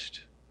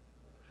Christ.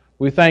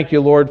 We thank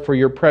You, Lord, for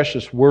Your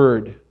precious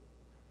Word,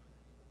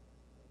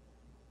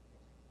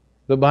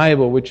 the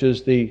Bible, which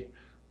is the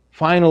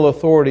final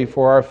authority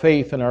for our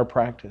faith and our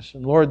practice.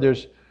 And Lord,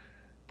 there's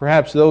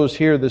perhaps those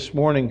here this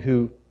morning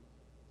who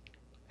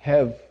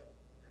have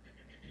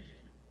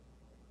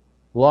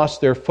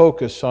lost their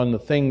focus on the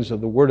things of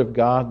the Word of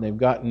God, and they've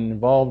gotten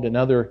involved in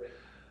other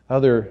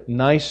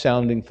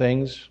nice-sounding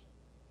things.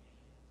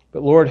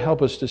 But Lord,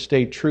 help us to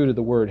stay true to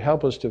the Word.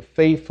 Help us to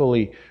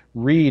faithfully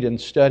read and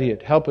study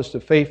it. Help us to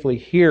faithfully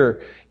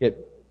hear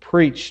it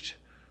preached.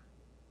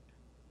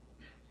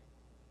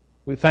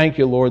 We thank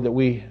You, Lord, that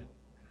we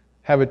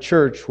have a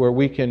church where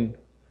we can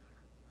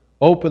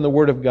open the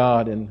Word of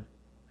God and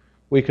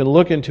we can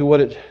look into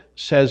what it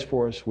says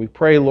for us. We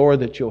pray, Lord,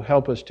 that You'll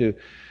help us to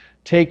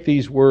take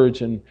these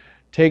words and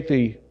take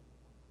the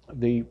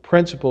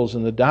principles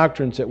and the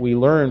doctrines that we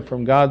learn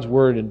from God's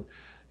Word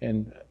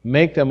and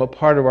make them a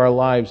part of our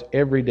lives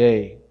every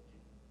day.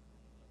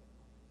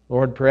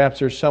 Lord, perhaps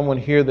there's someone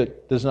here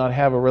that does not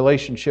have a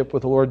relationship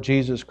with the Lord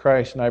Jesus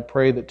Christ, and I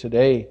pray that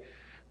today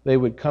they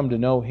would come to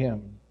know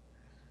Him.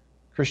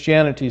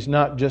 Christianity is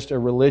not just a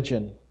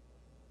religion,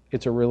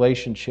 it's a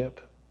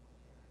relationship.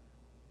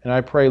 And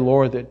I pray,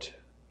 Lord, that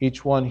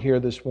each one here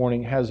this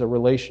morning has a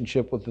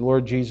relationship with the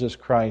Lord Jesus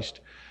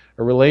Christ,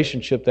 a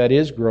relationship that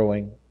is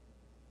growing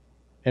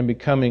and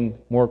becoming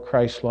more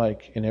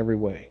Christ-like in every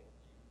way.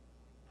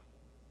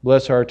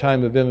 Bless our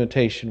time of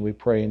invitation, we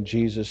pray in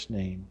Jesus'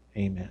 name.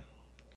 Amen.